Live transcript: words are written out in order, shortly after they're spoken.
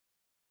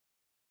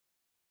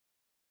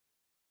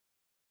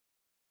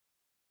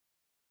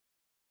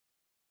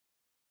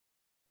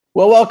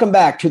Well, welcome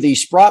back to the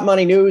Sprott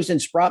Money News and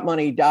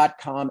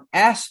SprottMoney.com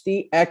Ask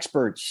the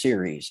Expert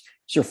series.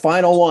 It's your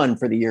final one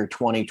for the year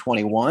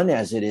 2021,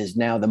 as it is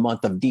now the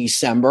month of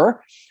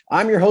December.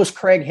 I'm your host,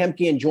 Craig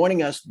Hemke, and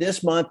joining us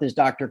this month is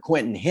Dr.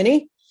 Quentin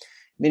Henney.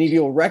 Many of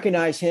you will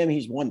recognize him.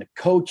 He's one of the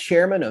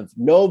co-chairman of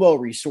Novo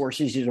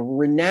Resources. He's a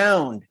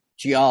renowned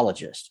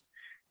geologist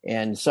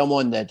and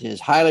someone that is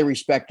highly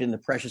respected in the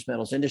precious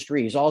metals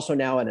industry. He's also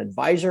now an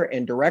advisor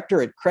and director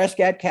at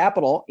Crescat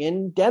Capital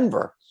in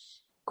Denver.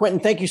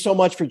 Quentin, thank you so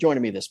much for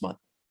joining me this month.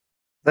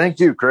 Thank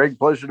you, Craig.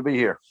 Pleasure to be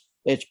here.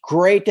 It's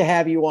great to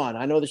have you on.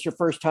 I know this is your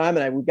first time,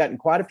 and we've gotten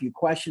quite a few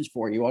questions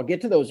for you. I'll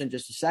get to those in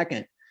just a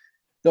second.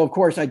 Though, of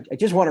course, I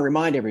just want to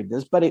remind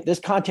everybody this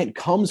content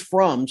comes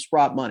from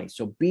Sprott Money.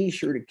 So be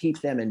sure to keep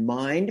them in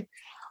mind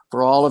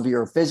for all of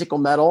your physical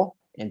metal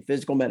and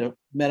physical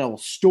metal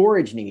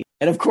storage needs.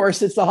 And of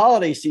course, it's the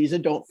holiday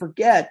season. Don't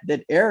forget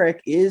that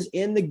Eric is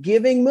in the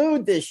giving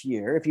mood this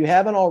year. If you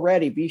haven't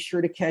already, be sure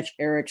to catch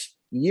Eric's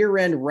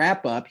year-end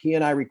wrap-up. He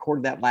and I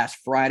recorded that last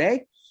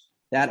Friday.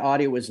 That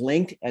audio is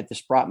linked at the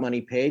Sprott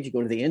Money page. You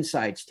go to the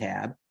Insights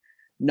tab.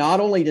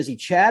 Not only does he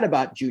chat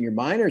about junior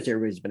miners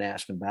everybody's been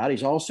asking about,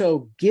 he's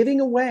also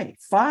giving away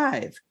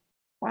five,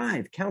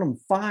 count them,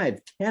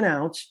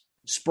 10-ounce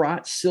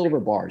Sprott silver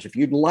bars. If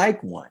you'd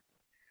like one,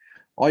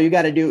 all you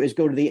got to do is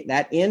go to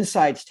that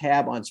Insights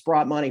tab on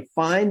Sprott Money,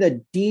 find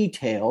the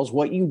details.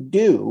 What you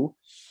do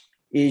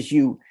is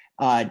you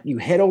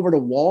head over to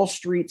Wall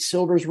Street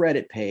Silver's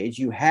Reddit page,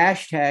 you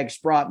hashtag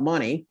Sprott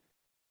Money,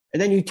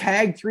 and then you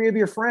tag 3 of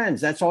your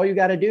friends. That's all you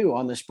got to do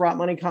on the Sprott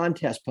Money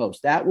contest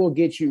post. That will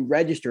get you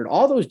registered.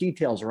 All those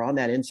details are on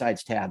that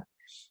Insights tab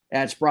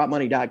at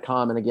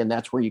SprottMoney.com. And again,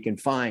 that's where you can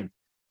find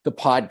the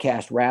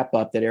podcast wrap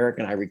up that Eric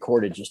and I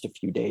recorded just a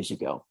few days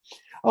ago.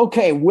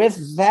 Okay,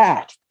 with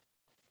that,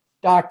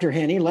 Dr.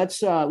 Henney, let's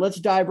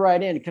dive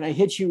right in. Can I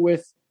hit you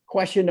with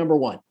question number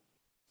 1?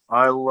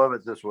 I love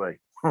it this way.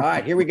 All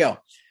right, here we go.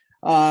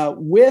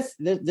 With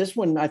this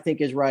one, I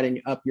think is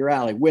right up your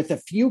alley. With a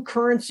few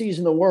currencies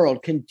in the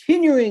world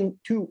continuing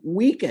to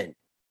weaken,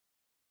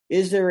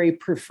 is there a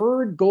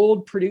preferred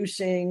gold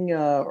producing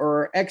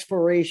or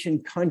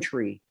exploration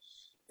country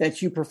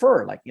that you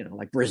prefer? Like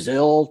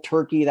Brazil,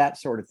 Turkey, that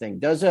sort of thing.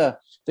 Does the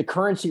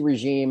currency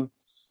regime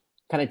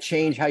kind of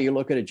change how you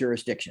look at a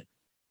jurisdiction?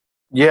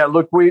 Yeah,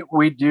 look,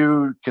 we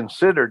do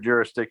consider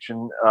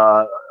jurisdiction,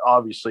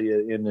 obviously,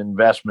 in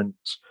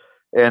investments,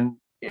 and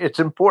it's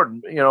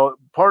important.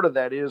 Part of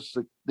that is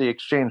the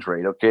exchange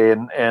rate, okay?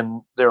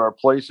 And there are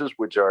places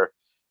which are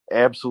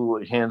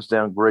absolutely hands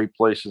down great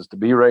places to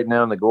be right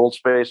now in the gold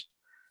space.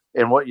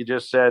 And what you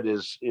just said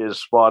is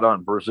spot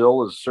on.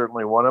 Brazil is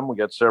certainly one of them. We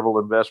got several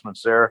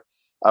investments there.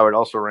 I would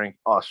also rank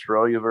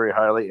Australia very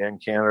highly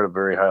and Canada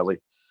very highly.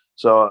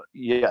 So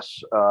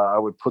yes, I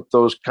would put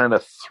those kind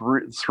of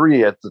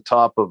three at the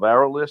top of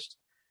our list.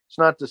 It's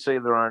not to say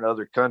there aren't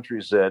other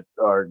countries that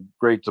are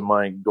great to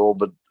mine gold,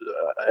 but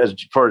as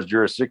far as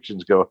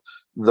jurisdictions go,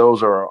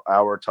 those are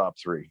our top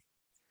 3.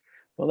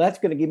 Well, that's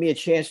going to give me a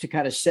chance to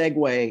kind of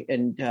segue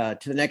and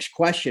to the next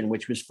question,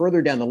 which was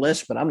further down the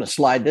list, but I'm going to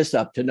slide this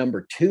up to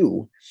number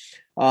 2.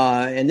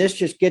 And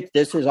this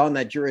is on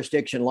that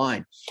jurisdiction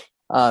line.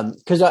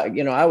 Because I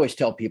always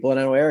tell people, and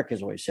I know Eric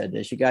has always said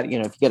this, if you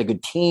get a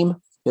good team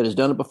that has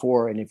done it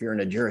before, and if you're in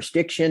a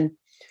jurisdiction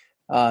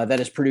that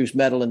has produced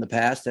metal in the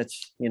past,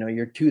 that's,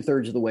 you're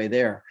 2/3 of the way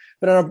there.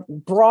 But in a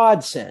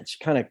broad sense,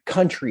 kind of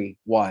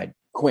countrywide,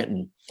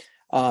 Quentin,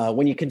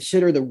 when you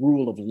consider the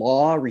rule of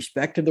law,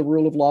 respect to the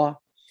rule of law,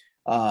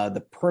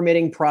 the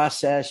permitting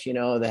process,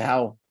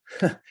 how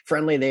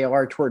friendly they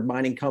are toward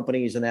mining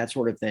companies and that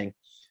sort of thing.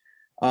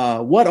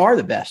 What are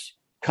the best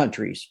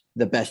countries,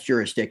 the best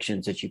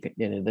jurisdictions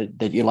that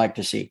that you like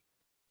to see?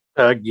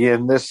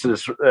 Again, this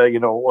is,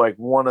 like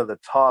one of the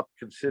top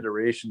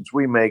considerations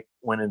we make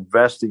when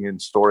investing in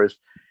stores,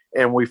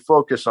 and we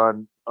focus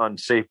on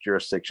safe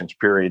jurisdictions,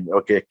 period.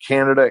 Okay.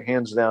 Canada,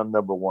 hands down,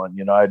 number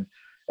 1. I'd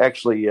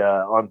actually,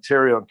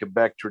 Ontario and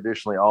Quebec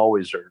traditionally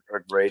always are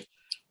great.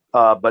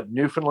 But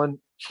Newfoundland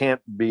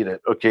can't beat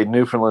it. Okay.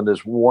 Newfoundland is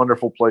a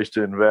wonderful place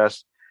to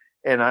invest.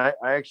 And I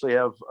actually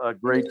have a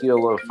great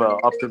deal of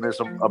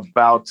optimism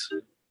about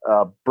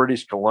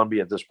British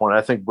Columbia at this point.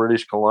 I think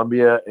British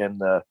Columbia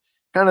and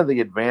the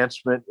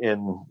advancement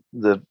in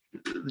the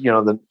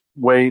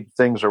way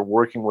things are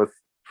working with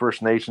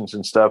First Nations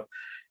and stuff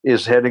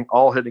is heading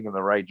in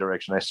the right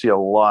direction. I see a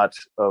lot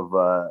of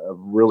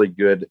really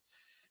good,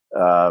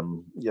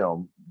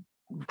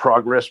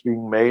 progress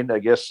being made, I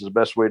guess is the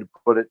best way to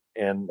put it.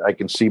 And I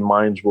can see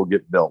mines will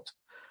get built.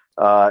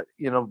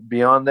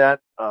 Beyond that,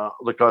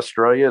 look,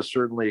 Australia is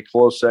certainly a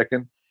close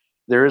second.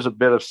 There is a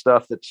bit of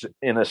stuff that's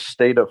in a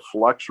state of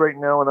flux right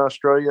now in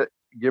Australia,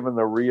 given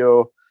the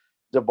Rio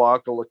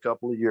debacle a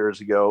couple of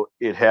years ago.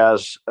 It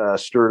has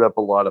stirred up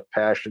a lot of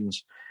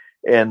passions,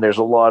 and there's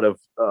a lot of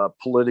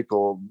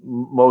political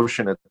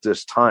motion at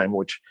this time,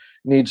 which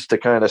needs to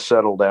kind of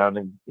settle down.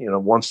 And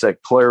once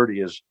that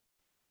clarity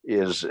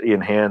is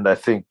in hand, I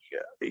think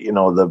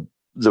the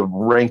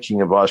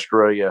ranking of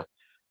Australia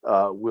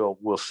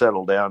will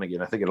settle down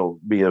again. I think it'll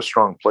be a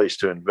strong place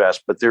to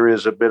invest, but there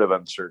is a bit of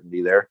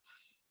uncertainty there.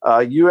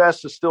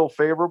 U.S. is still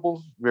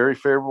favorable, very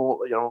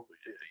favorable.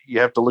 You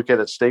have to look at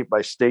it state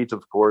by state,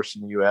 of course,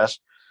 in the U.S.,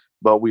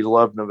 but we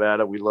love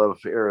Nevada. We love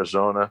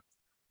Arizona.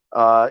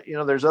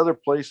 There's other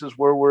places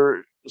where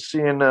we're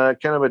seeing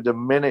kind of a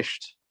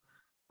diminished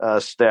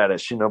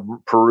status.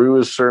 Peru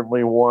is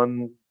certainly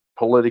one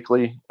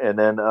politically, and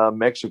then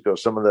Mexico.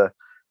 Some of the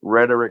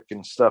rhetoric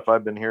and stuff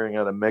I've been hearing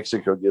out of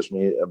Mexico gives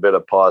me a bit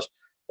of pause.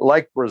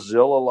 Like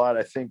Brazil a lot.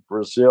 I think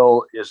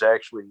Brazil is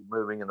actually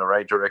moving in the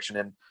right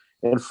direction.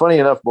 And funny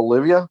enough,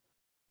 Bolivia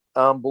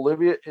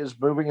is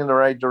moving in the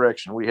right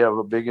direction. We have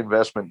a big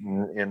investment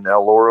in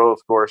El Oro, of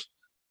course.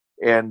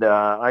 And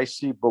I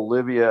see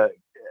Bolivia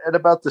at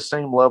about the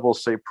same level,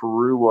 say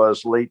Peru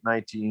was late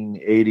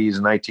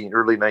 1980s,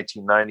 early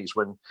 1990s,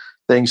 when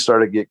things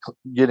started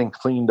getting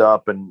cleaned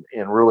up and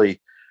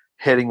really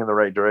heading in the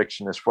right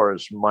direction as far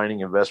as mining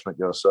investment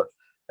goes. So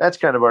that's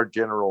kind of our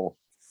general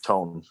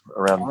tone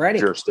around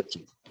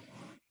jurisdiction.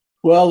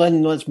 Well,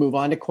 then let's move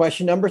on to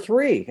question number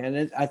 3.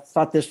 And I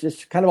thought this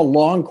is kind of a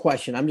long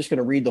question. I'm just going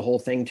to read the whole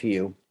thing to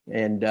you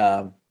and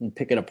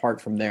pick it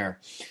apart from there.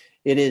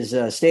 It is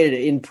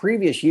stated, in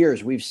previous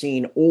years, we've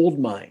seen old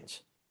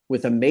mines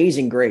with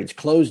amazing grades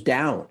closed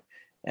down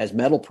as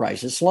metal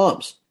prices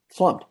slumped.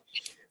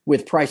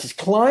 With prices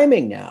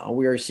climbing now,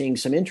 we are seeing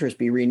some interest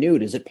be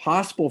renewed. Is it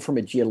possible from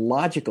a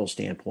geological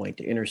standpoint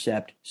to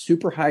intercept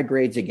super high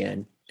grades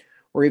again,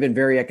 or even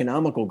very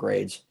economical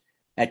grades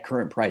at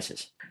current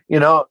prices?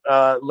 Look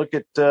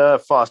at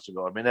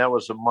Fosterville. I mean, that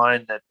was a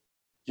mine that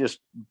just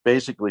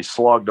basically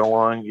slogged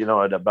along,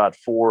 at about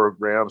 4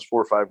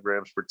 or 5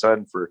 grams per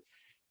ton for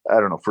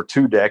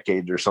 2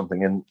 decades or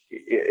something. And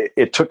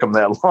it took them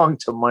that long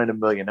to mine 1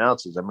 million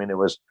ounces. I mean, it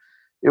was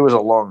a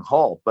long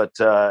haul, but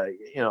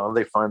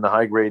they find the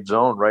high grade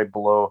zone right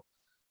below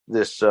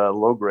this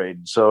low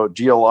grade. So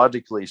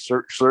geologically,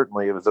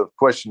 certainly, if the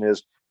question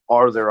is,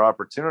 are there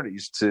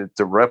opportunities to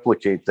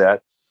replicate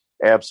that?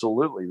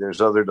 Absolutely. There's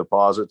other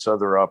deposits,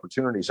 other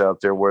opportunities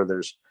out there where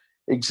there's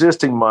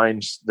existing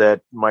mines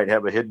that might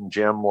have a hidden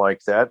gem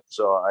like that.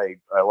 So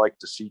I like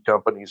to see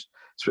companies,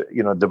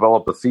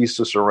 develop a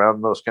thesis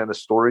around those kind of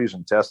stories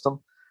and test them.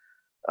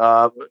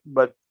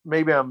 But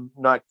maybe I'm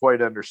not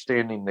quite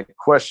understanding the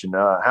question.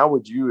 How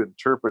would you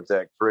interpret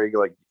that, Craig?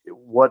 Like,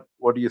 what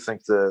do you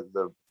think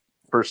the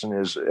person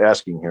is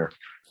asking here?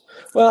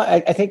 Well,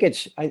 I think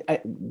it's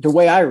the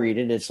way I read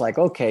it. It's like,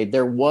 okay,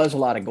 there was a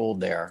lot of gold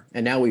there,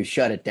 and now we've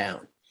shut it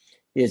down.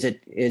 Is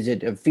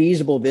it a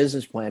feasible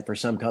business plan for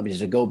some companies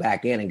to go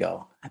back in and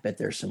go, I bet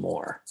there's some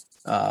more?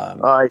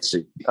 I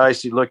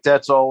see. Look,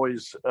 that's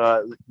always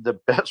the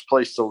best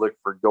place to look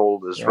for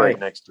gold is right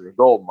next to a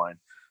gold mine.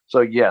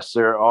 So yes,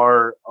 there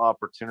are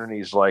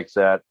opportunities like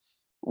that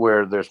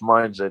where there's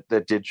mines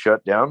that did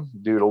shut down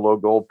due to low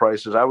gold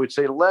prices. I would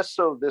say less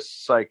so this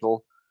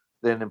cycle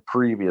than in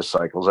previous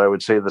cycles. I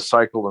would say the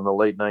cycle in the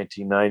late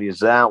 1990s,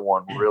 that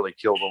one really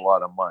killed a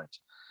lot of mines.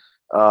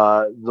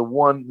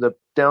 The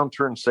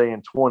downturn, say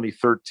in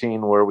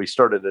 2013, where we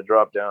started to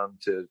drop down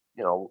to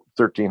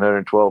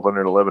 1,300,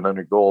 1,200,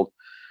 1,100 gold,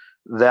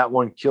 that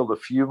one killed a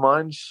few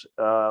mines,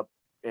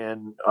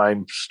 and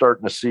I'm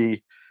starting to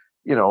see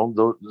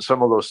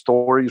some of those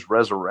stories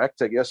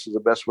resurrect, I guess is the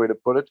best way to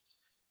put it.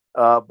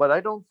 But I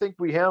don't think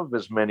we have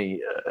as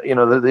many,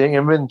 the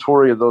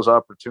inventory of those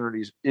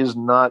opportunities is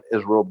not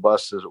as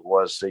robust as it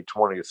was, say,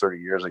 20 or 30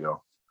 years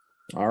ago.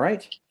 All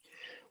right.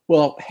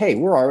 Well, hey,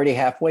 we're already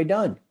halfway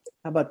done.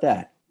 How about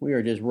that? We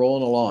are just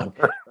rolling along.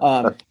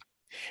 All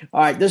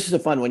right. This is a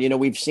fun one.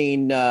 We've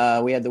seen,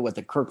 we had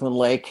the Kirkland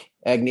Lake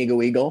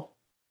Agnico Eagle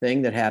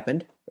thing that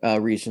happened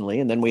recently.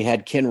 And then we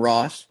had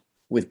Kinross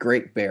with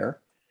Great Bear.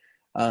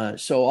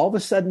 So all of a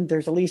sudden,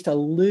 there's at least a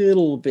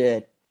little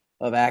bit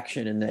of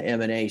action in the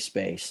M&A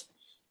space.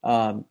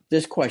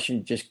 This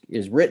question just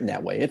is written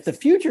that way. If the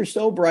future is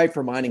so bright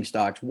for mining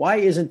stocks, why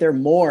isn't there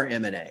more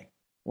M&A?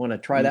 Want to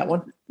try that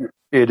one?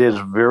 It is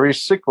very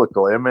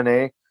cyclical.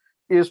 M&A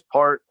is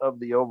part of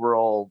the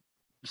overall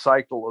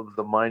cycle of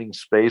the mining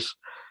space.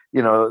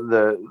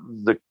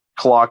 The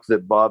clock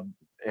that Bob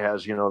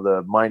has,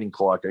 the mining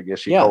clock, I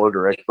guess you call it,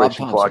 or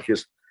exploration clock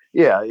is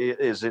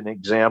an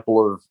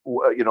example of,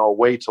 a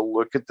way to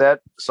look at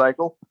that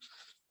cycle.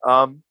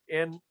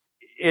 And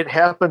it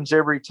happens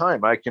every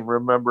time. I can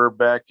remember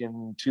back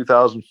in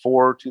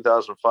 2004,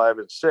 2005,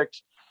 and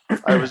 2006,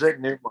 I was at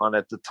Newmont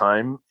at the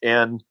time.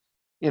 And,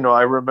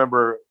 I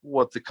remember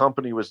what the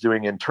company was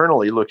doing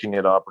internally, looking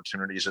at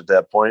opportunities at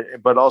that point,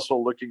 but also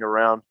looking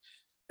around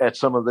at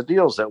some of the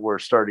deals that were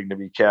starting to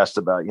be cast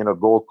about.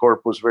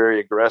 Goldcorp was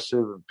very aggressive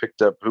and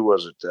picked up, who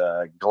was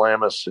it?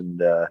 Glamis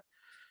and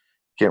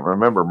can't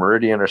remember,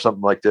 Meridian or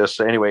something like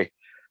this. Anyway,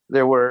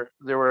 there were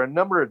a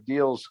number of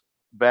deals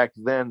back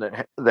then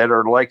that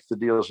are like the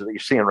deals that you're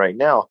seeing right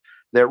now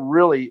that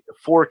really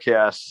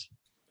forecast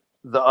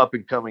the up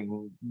and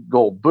coming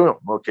gold boom.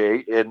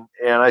 Okay. And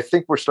I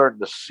think we're starting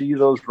to see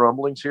those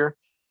rumblings here.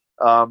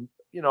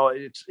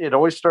 It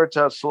always starts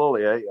out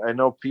slowly. I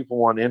know people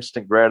want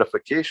instant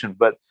gratification,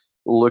 but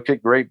Look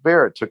at Great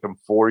Bear. It took them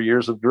 4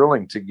 years of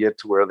drilling to get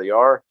to where they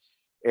are.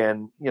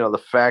 And,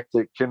 the fact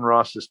that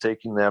Kinross is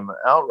taking them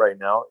out right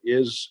now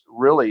is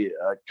really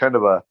kind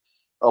of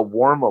a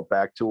warm up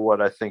back to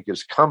what I think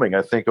is coming.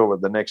 I think over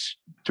the next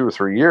 2 or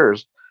 3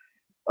 years,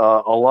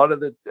 a lot of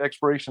the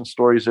exploration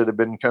stories that have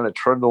been kind of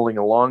trundling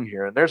along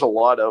here, and there's a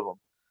lot of them,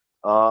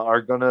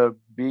 are going to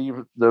be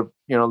the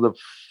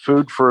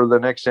food for the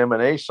next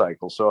M&A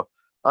cycle. So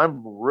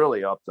I'm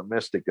really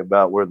optimistic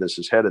about where this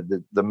is headed.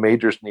 The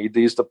majors need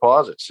these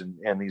deposits,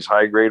 and these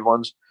high grade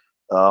ones,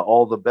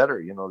 all the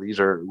better. These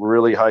are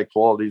really high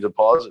quality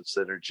deposits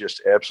that are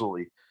just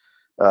absolutely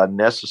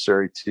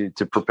necessary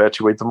to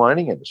perpetuate the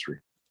mining industry.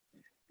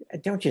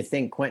 Don't you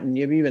think, Quentin,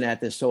 you've been at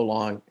this so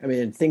long. I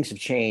mean, things have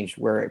changed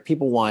where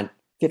people want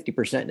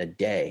 50% in a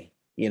day,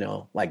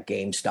 like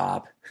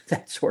GameStop,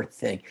 that sort of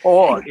thing.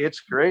 Oh, it's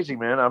crazy,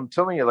 man. I'm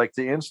telling you, like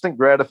the instant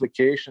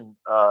gratification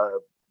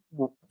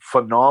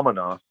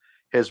phenomena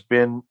has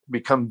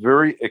become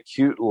very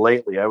acute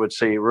lately. I would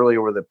say really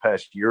over the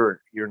past year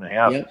and a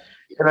half. Yep.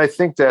 And I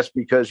think that's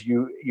because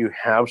you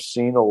have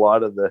seen a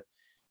lot of the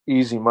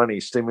easy money,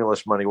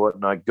 stimulus money,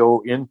 whatnot,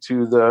 go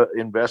into the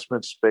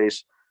investment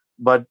space.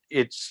 But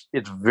it's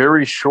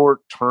very short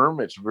term.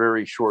 It's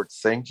very short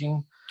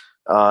thinking.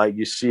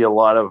 You see a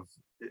lot of,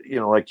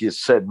 like you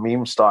said,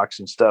 meme stocks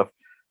and stuff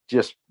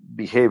just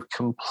behave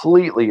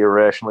completely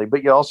irrationally.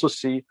 But you also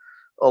see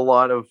a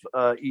lot of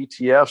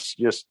ETFs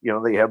just,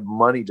 they have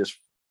money just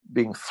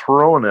being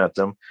thrown at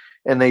them,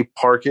 and they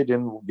park it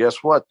in,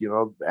 guess what?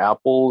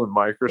 Apple and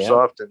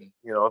Microsoft and,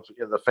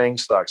 the FANG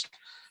stocks.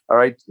 All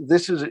right.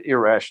 This is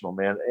irrational,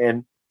 man.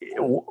 And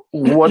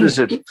what does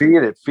it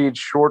feed? It feeds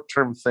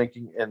short-term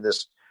thinking and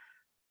this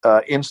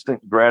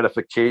instant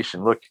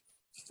gratification. Look,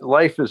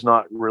 life is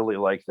not really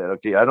like that.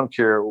 Okay, I don't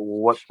care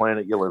what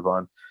planet you live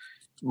on.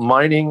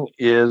 Mining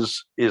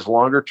is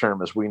longer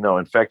term, as we know.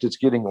 In fact, it's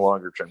getting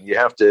longer term. You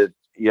have to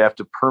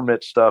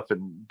permit stuff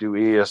and do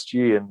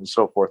ESG and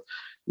so forth.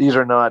 These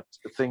are not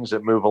things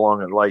that move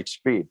along at light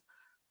speed.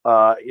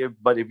 But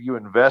if you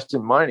invest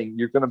in mining,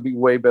 you're going to be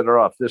way better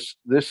off. This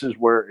is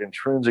where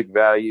intrinsic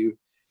value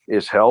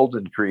is held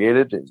and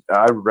created.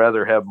 I'd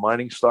rather have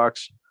mining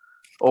stocks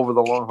over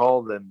the long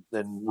haul than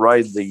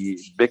ride the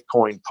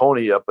Bitcoin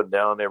pony up and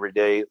down every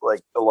day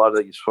like a lot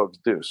of these folks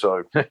do.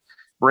 So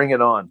bring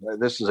it on.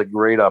 This is a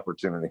great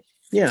opportunity.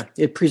 Yeah,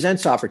 it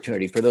presents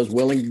opportunity for those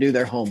willing to do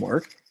their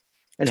homework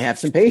and have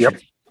some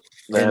patience. Yep.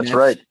 That's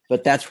right.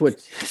 But that's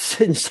what's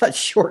in such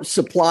short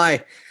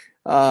supply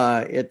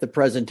at the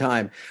present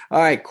time. All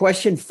right,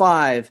 question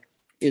 5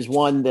 is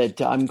one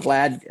that I'm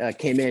glad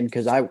came in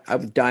because I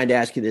was dying to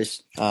ask you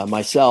this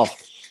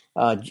myself.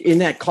 In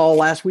that call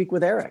last week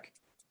with Eric,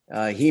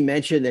 he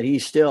mentioned that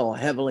he's still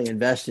heavily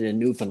invested in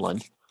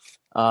Newfoundland.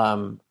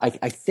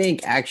 I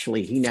think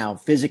actually he now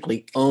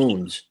physically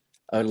owns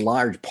a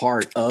large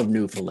part of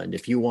Newfoundland.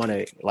 If you want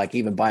to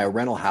even buy a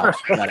rental house,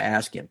 you got to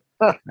ask him.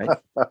 Right?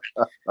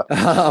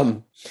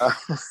 But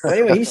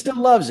anyway, he still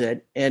loves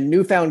it. And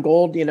Newfound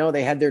Gold,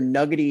 they had their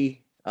nuggety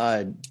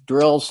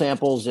drill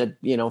samples that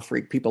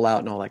freak people out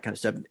and all that kind of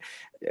stuff.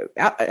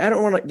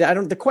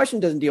 The question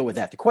doesn't deal with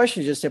that. The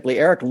question is just simply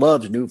Eric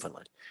loves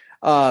Newfoundland.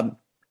 But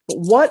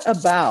what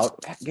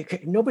about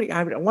nobody?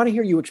 I want to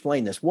hear you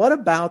explain this. What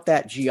about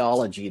that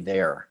geology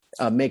there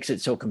makes it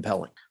so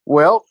compelling?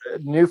 Well,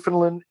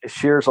 Newfoundland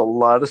shares a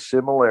lot of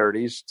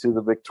similarities to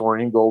the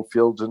Victorian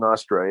goldfields in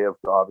Australia.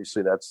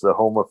 Obviously, that's the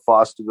home of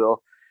Fosterville.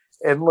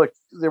 And look,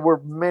 there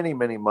were many,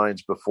 many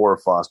mines before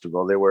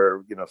Fosterville. There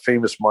were,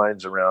 famous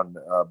mines around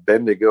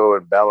Bendigo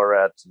and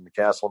Ballarat and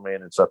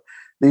Castlemaine and stuff.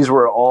 These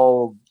were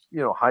all,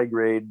 high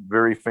grade,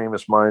 very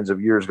famous mines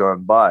of years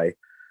gone by.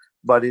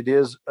 But it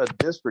is a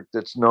district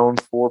that's known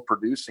for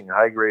producing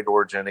high grade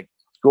orogenic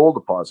gold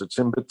deposits.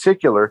 In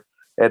particular,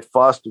 at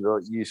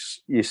Fosterville,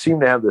 you seem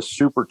to have this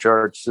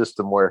supercharged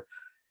system where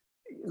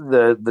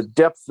the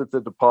depth that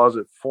the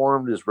deposit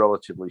formed is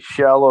relatively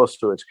shallow,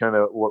 so it's kind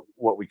of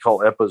what we call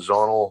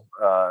epizonal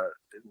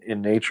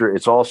in nature.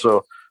 It's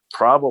also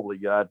probably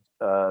got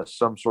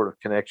some sort of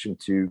connection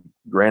to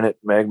granite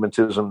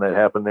magmatism that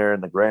happened there,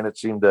 and the granite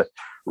seemed to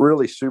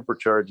really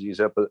supercharge these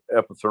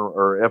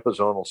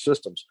epizonal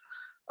systems.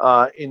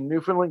 In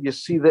Newfoundland, you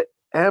see the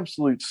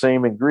absolute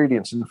same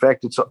ingredients. In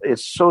fact,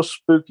 it's so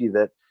spooky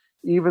that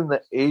even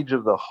the age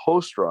of the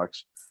host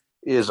rocks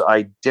is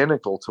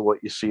identical to what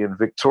you see in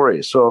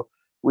Victoria. So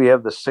we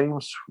have the same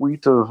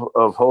suite of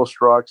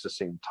host rocks, the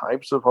same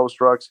types of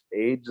host rocks,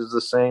 age is the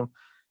same.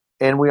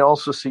 And we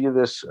also see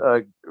this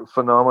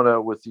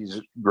phenomena with these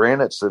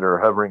granites that are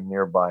hovering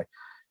nearby.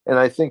 And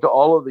I think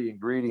all of the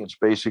ingredients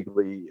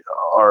basically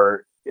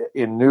are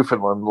in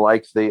Newfoundland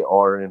like they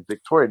are in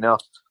Victoria. Now,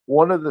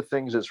 one of the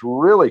things that's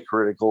really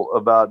critical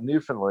about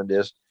Newfoundland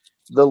is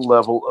the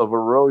level of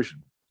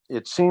erosion.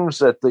 It seems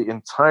that the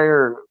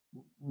entire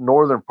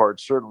northern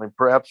part, certainly,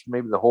 perhaps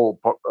maybe the whole,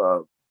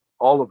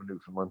 all of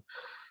Newfoundland,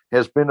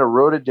 has been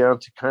eroded down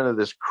to kind of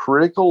this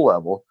critical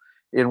level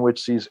in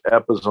which these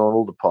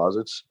epizonal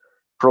deposits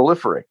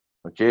proliferate.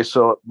 Okay,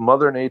 so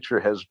Mother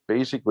Nature has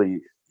basically,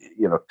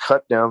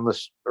 cut down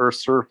this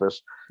Earth's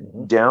surface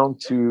down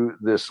to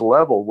this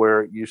level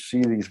where you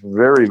see these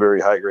very, very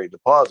high grade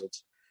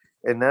deposits.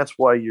 And that's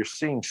why you're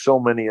seeing so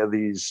many of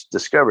these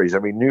discoveries. I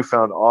mean,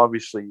 Newfound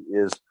obviously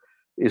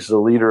is the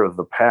leader of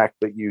the pack,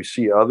 but you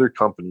see other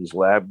companies,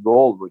 Lab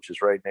Gold, which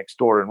is right next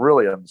door and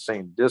really on the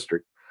same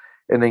district.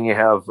 And then you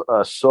have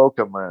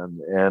Sokoman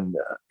and,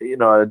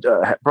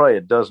 probably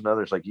a dozen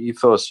others like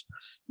Ethos.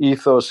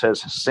 Ethos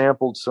has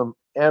sampled some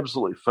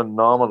absolutely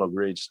phenomenal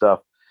grade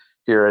stuff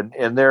here.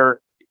 And they're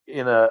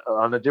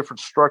on a different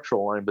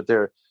structural line, but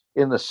they're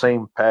in the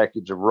same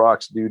package of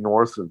rocks due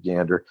north of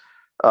Gander.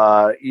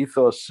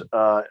 Ethos,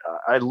 I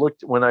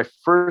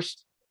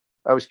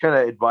was kind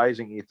of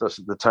advising Ethos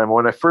at the time.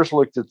 When I first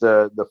looked at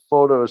the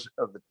photos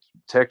of the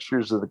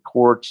textures of the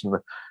quartz and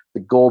the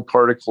gold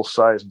particle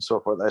size and so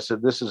forth, I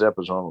said, this is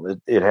epizonal.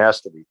 It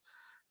has to be.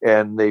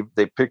 And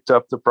they picked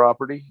up the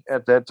property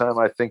at that time.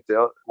 I think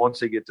once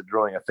they get to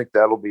drilling, I think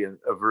that'll be a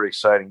very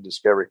exciting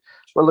discovery.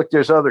 But look,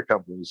 there's other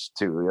companies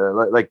too.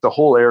 Like the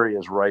whole area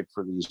is ripe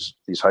for these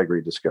high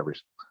grade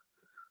discoveries.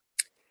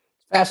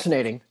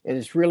 Fascinating. And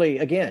it's really,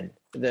 again,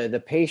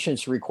 the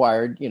patience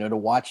required, to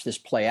watch this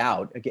play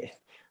out. Again,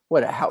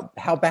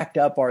 how backed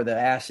up are the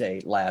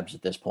assay labs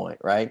at this point,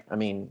 right? I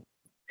mean,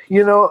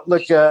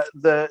 look,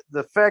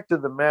 the fact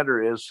of the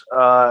matter is,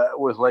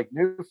 with like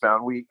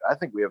Newfound, I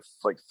think we have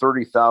like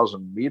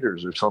 30,000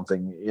 meters or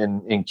something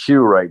in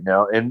queue right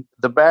now. And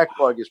the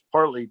backlog is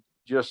partly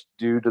just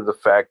due to the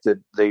fact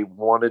that they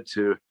wanted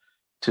to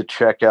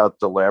check out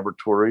the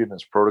laboratory and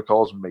its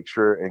protocols and make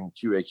sure, and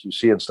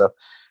QA/QC and stuff.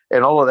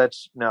 And all of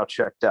that's now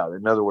checked out.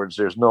 In other words,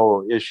 there's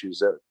no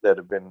issues that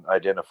have been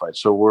identified.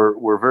 So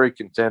we're very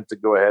content to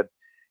go ahead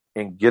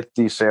and get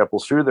these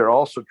samples through. They're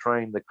also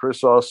trying the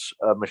Chrysos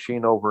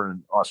machine over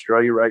in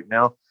Australia right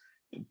now.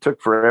 It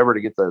took forever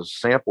to get those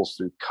samples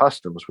through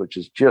customs, which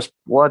is just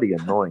bloody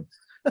annoying.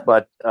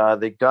 But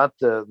they got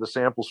the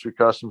samples through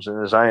customs,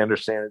 and as I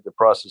understand it, they're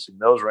processing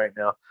those right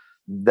now.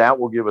 That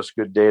will give us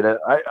good data.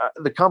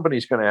 The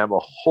company's going to have a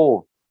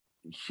whole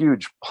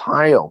huge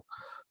pile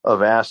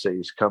of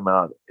assays come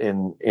out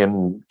in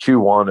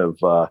Q1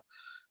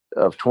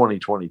 of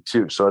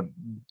 2022. So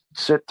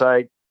sit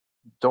tight.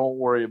 Don't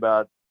worry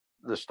about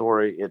the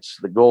story. It's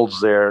the gold's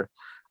there.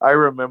 I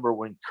remember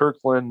when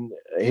Kirkland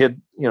hit,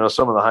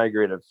 some of the high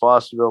grade at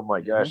Fosterville.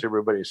 My gosh,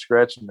 everybody's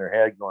scratching their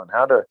head, going,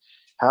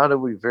 "How do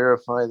we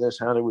verify this?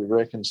 How do we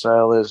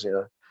reconcile this?"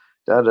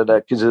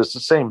 Because it's the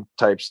same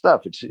type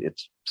stuff.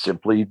 It's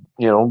simply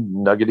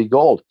nuggety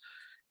gold,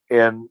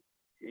 and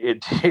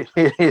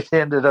it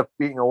ended up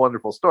being a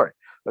wonderful story.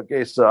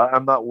 Okay, so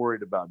I'm not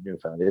worried about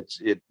Newfound.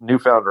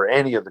 Newfound or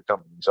any of the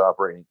companies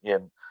operating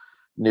in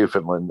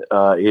Newfoundland.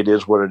 It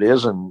is what it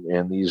is,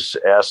 and these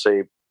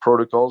assay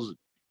protocols,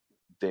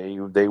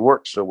 they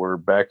work. So we're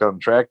back on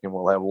track, and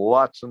we'll have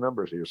lots of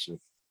numbers here soon.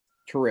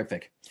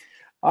 Terrific.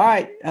 All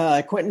right,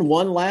 Quentin,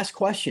 one last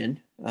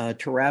question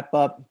to wrap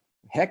up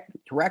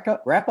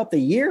the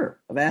year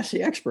of Ask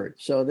the Expert.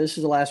 So this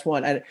is the last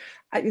one.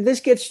 This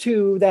gets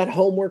to that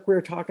homework we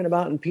were talking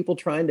about and people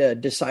trying to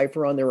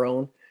decipher on their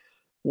own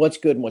what's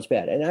good and what's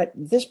bad. And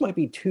this might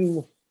be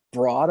too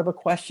broad of a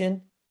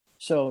question,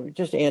 so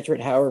just answer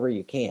it however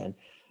you can.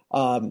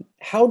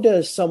 How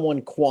does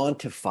someone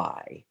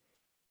quantify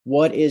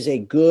what is a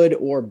good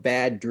or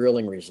bad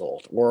drilling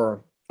result,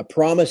 or a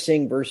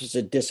promising versus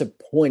a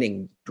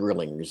disappointing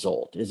drilling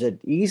result? Is it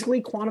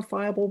easily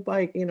quantifiable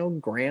by,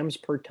 grams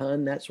per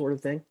ton, that sort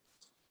of thing?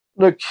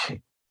 Look,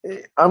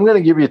 I'm going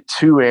to give you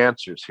two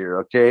answers here.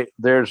 Okay.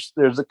 There's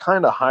a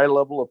kind of high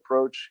level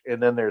approach,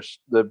 and then there's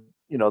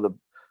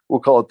we'll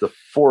call it the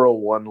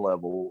 401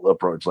 level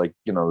approach, like,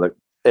 the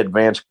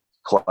advanced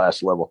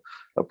class level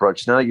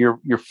approach. Now your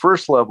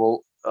first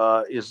level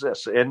is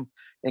this, and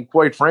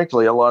quite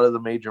frankly, a lot of the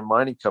major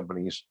mining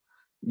companies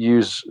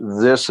use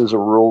this as a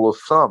rule of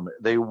thumb.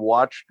 They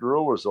watch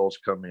drill results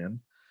come in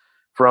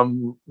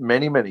from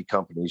many, many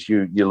companies.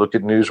 You look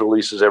at news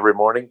releases every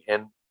morning,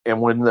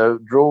 and when the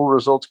drill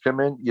results come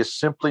in, you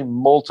simply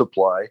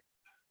multiply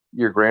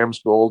your grams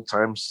gold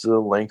times the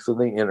length of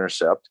the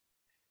intercept,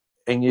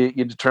 and you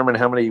determine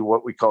how many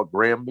what we call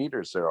gram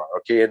meters there are.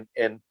 Okay,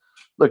 and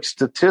look,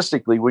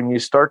 statistically, when you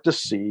start to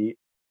see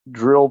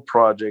drill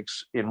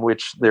projects in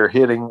which they're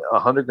hitting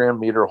 100 gram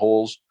meter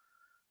holes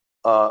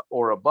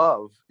or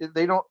above,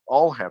 they don't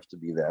all have to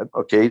be that,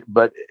 okay?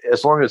 But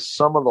as long as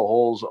some of the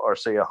holes are,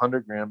 say,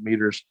 100 gram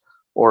meters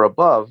or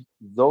above,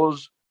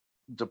 those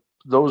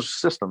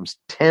systems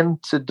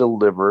tend to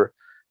deliver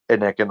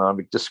an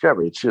economic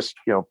discovery. It's just,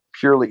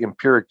 purely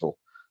empirical,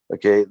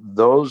 okay?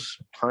 Those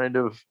kind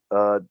of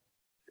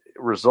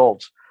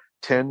results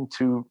tend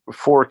to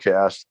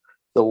forecast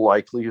the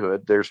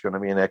likelihood there's going to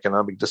be an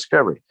economic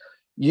discovery.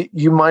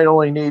 You might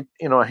only need,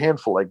 a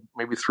handful, like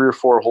maybe 3 or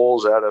 4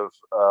 holes out of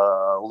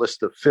a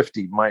list of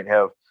 50 might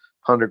have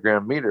 100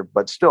 gram meter,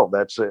 but still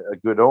that's a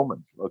good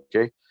omen.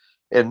 Okay.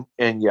 And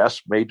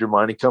yes, major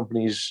mining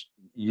companies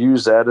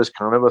use that as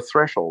kind of a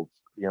threshold,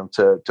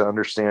 to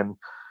understand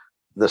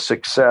the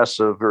success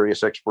of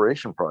various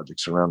exploration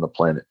projects around the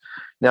planet.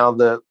 Now,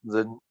 the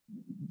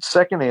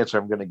second answer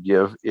I'm going to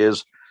give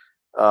is,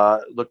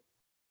 look,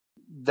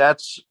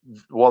 that's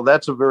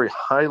a very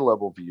high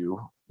level view.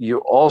 You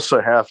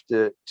also have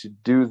to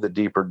do the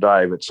deeper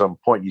dive at some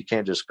point. You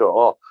can't just go,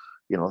 oh,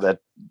 that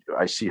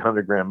I see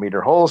 100 gram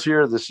meter holes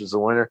here. This is the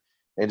winner,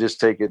 and just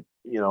take it,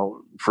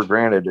 for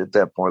granted at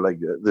that point, like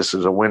this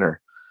is a winner.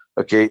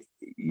 Okay.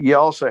 You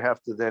also have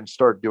to then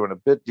start doing a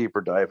bit deeper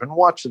dive and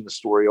watching the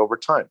story over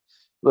time.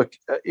 Look,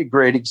 a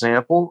great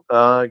example,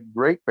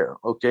 Great Bear.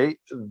 Okay.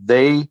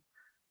 They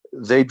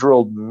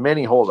drilled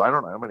many holes. I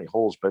don't know how many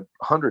holes, but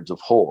hundreds of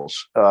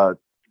holes,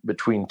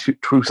 between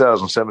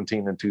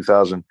 2017 and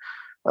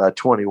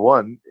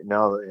 2021.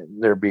 Now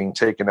they're being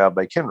taken out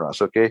by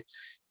Kinross. Okay.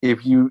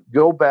 If you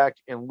go back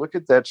and look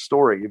at that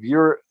story, if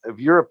you're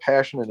a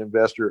passionate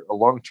investor, a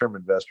long-term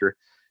investor,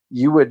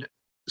 you would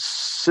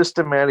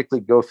systematically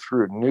go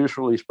through news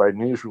release by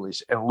news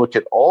release and look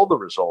at all the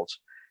results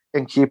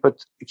and keep a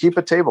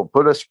table,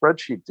 put a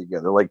spreadsheet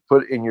together, like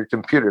put in your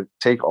computer,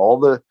 take all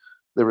the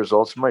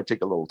results. It might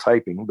take a little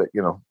typing, but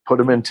put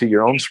them into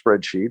your own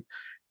spreadsheet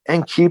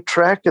and keep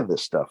track of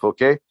this stuff.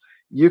 Okay.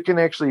 You can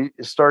actually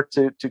start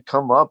to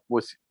come up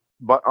with,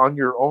 but on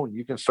your own,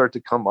 you can start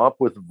to come up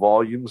with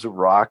volumes of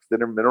rock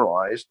that are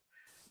mineralized.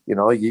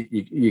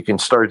 You can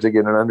start to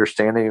get an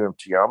understanding of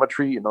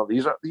geometry.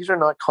 These are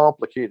not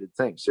complicated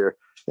things. They're,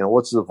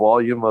 what's the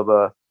volume of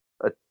a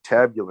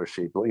tabular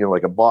shape,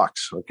 like a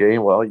box. Okay.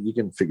 Well, you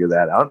can figure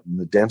that out. And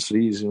the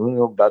density is,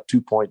 about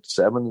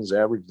 2.7 is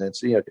average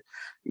density.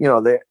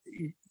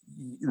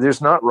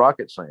 There's not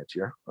rocket science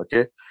here.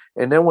 Okay.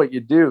 And then what you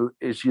do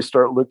is you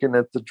start looking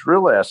at the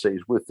drill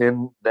assays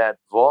within that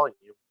volume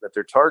that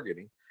they're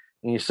targeting.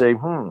 And you say,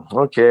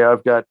 okay,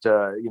 I've got,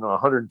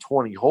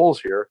 120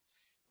 holes here,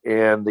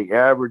 and the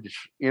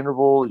average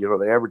interval,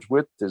 the average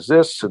width is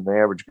this, and the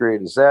average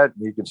grade is that.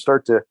 And you can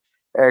start to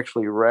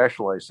actually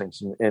rationalize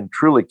things and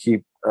truly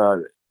keep,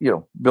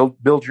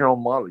 build your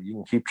own model. You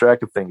can keep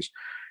track of things,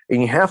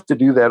 and you have to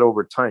do that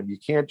over time. You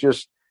can't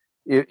just,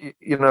 if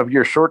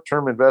you're a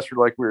short-term investor,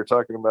 like we were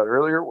talking about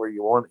earlier, where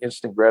you want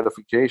instant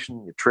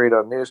gratification, you trade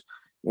on news,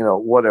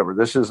 whatever.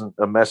 This isn't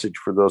a message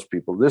for those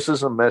people. This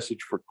is a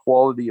message for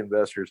quality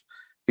investors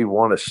who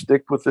want to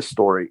stick with the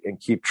story and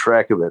keep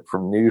track of it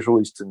from news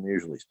release to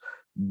news release.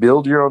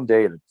 Build your own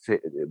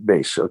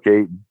database,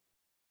 okay?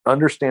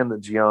 Understand the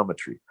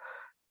geometry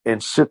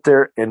and sit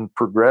there and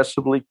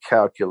progressively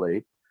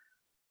calculate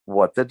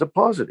what the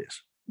deposit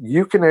is.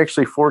 You can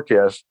actually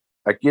forecast.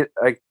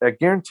 I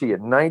guarantee you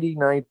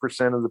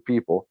 99% of the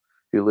people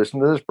who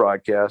listen to this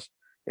broadcast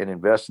and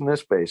invest in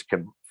this space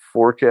can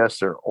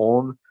forecast their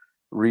own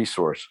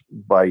resource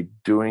by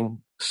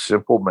doing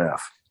simple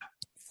math.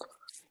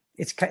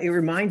 It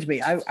reminds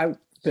me, I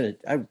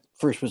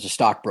first was a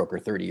stockbroker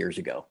 30 years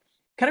ago.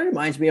 Kind of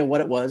reminds me of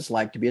what it was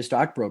like to be a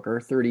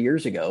stockbroker 30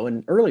 years ago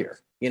and earlier.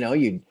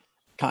 You'd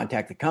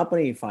contact the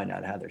company, you find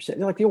out how they're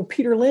sitting, like the old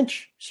Peter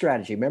Lynch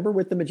strategy. Remember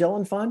with the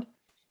Magellan Fund?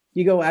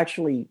 You go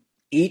actually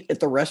eat at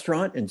the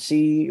restaurant and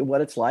see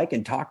what it's like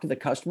and talk to the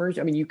customers.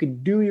 I mean, you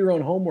could do your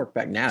own homework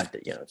back now.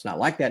 It's not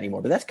like that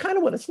anymore, but that's kind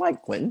of what it's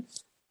like, Quentin.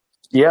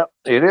 Yeah,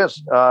 it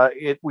is.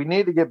 We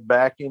need to get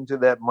back into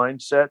that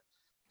mindset.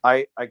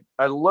 I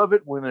love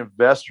it when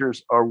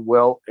investors are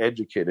well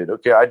educated.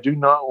 Okay, I do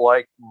not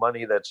like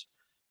money that's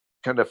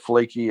kind of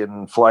flaky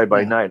and fly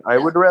by night. I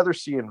would rather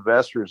see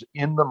investors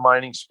in the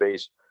mining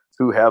space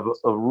who have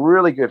a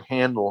really good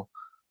handle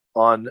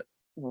on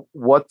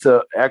what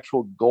the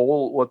actual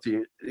goal, what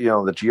the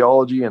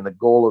geology and the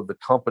goal of the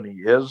company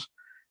is,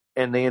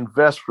 and they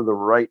invest for the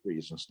right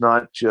reasons,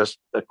 not just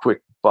a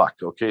quick buck.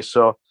 Okay,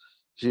 so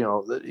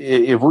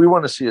if we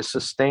want to see a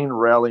sustained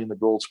rally in the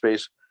gold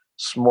space,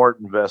 smart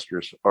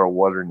investors are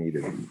what are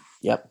needed.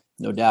 Yep,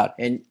 no doubt.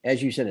 And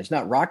as you said, it's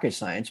not rocket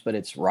science, but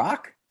it's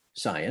rock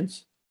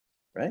science,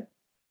 right?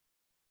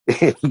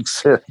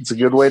 It's a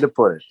good way to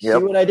put it. Yep.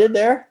 See what I did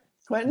there,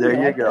 Quentin?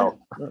 There you go.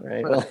 All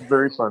right. Well,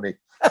 very funny.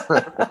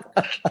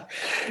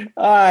 All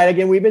right.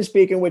 Again, we've been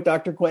speaking with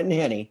Dr. Quentin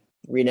Henney,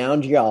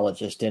 renowned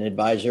geologist and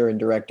advisor and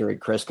director at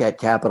Crescat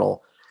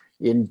Capital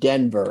in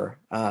Denver.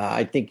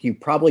 I think you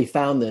probably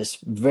found this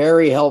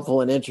very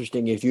helpful and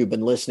interesting if you've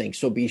been listening.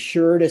 So be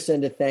sure to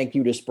send a thank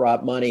you to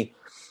Sprott Money.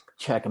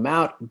 Check them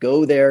out.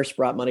 Go there,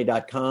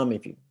 sprottmoney.com.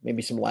 If you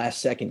maybe some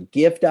last second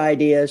gift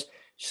ideas,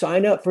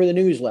 sign up for the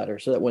newsletter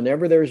so that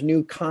whenever there's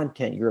new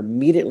content, you're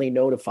immediately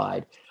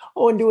notified.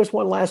 Oh, and do us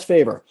one last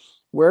favor.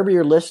 Wherever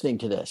you're listening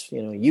to this,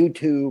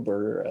 YouTube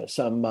or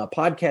some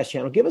podcast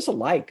channel, give us a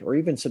like or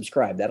even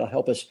subscribe. That'll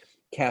help us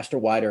cast a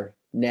wider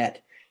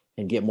net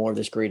and get more of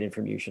this great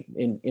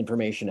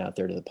information out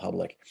there to the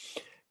public.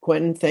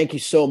 Quentin, thank you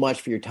so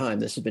much for your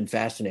time. This has been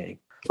fascinating.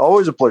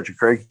 Always a pleasure,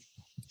 Craig.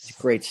 It's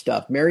great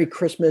stuff. Merry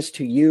Christmas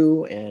to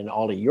you and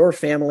all of your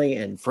family.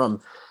 And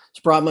from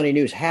Sprott Money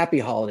News, happy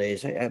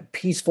holidays, a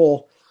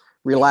peaceful,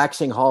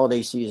 relaxing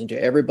holiday season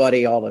to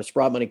everybody, all the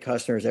Sprott Money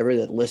customers,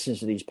 everybody that listens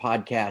to these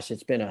podcasts.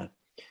 It's been a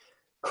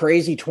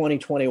crazy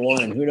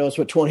 2021, and who knows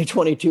what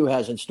 2022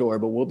 has in store,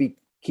 but we'll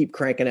keep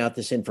cranking out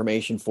this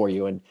information for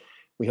you. And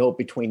we hope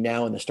between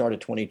now and the start of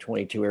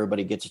 2022,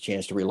 everybody gets a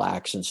chance to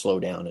relax and slow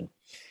down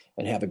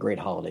and have a great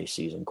holiday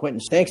season.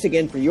 Quentin, thanks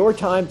again for your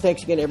time.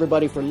 Thanks again,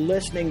 everybody, for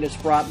listening to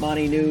Sprott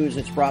Money News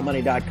at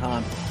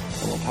SprottMoney.com.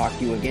 And we'll talk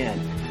to you again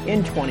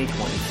in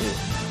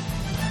 2022.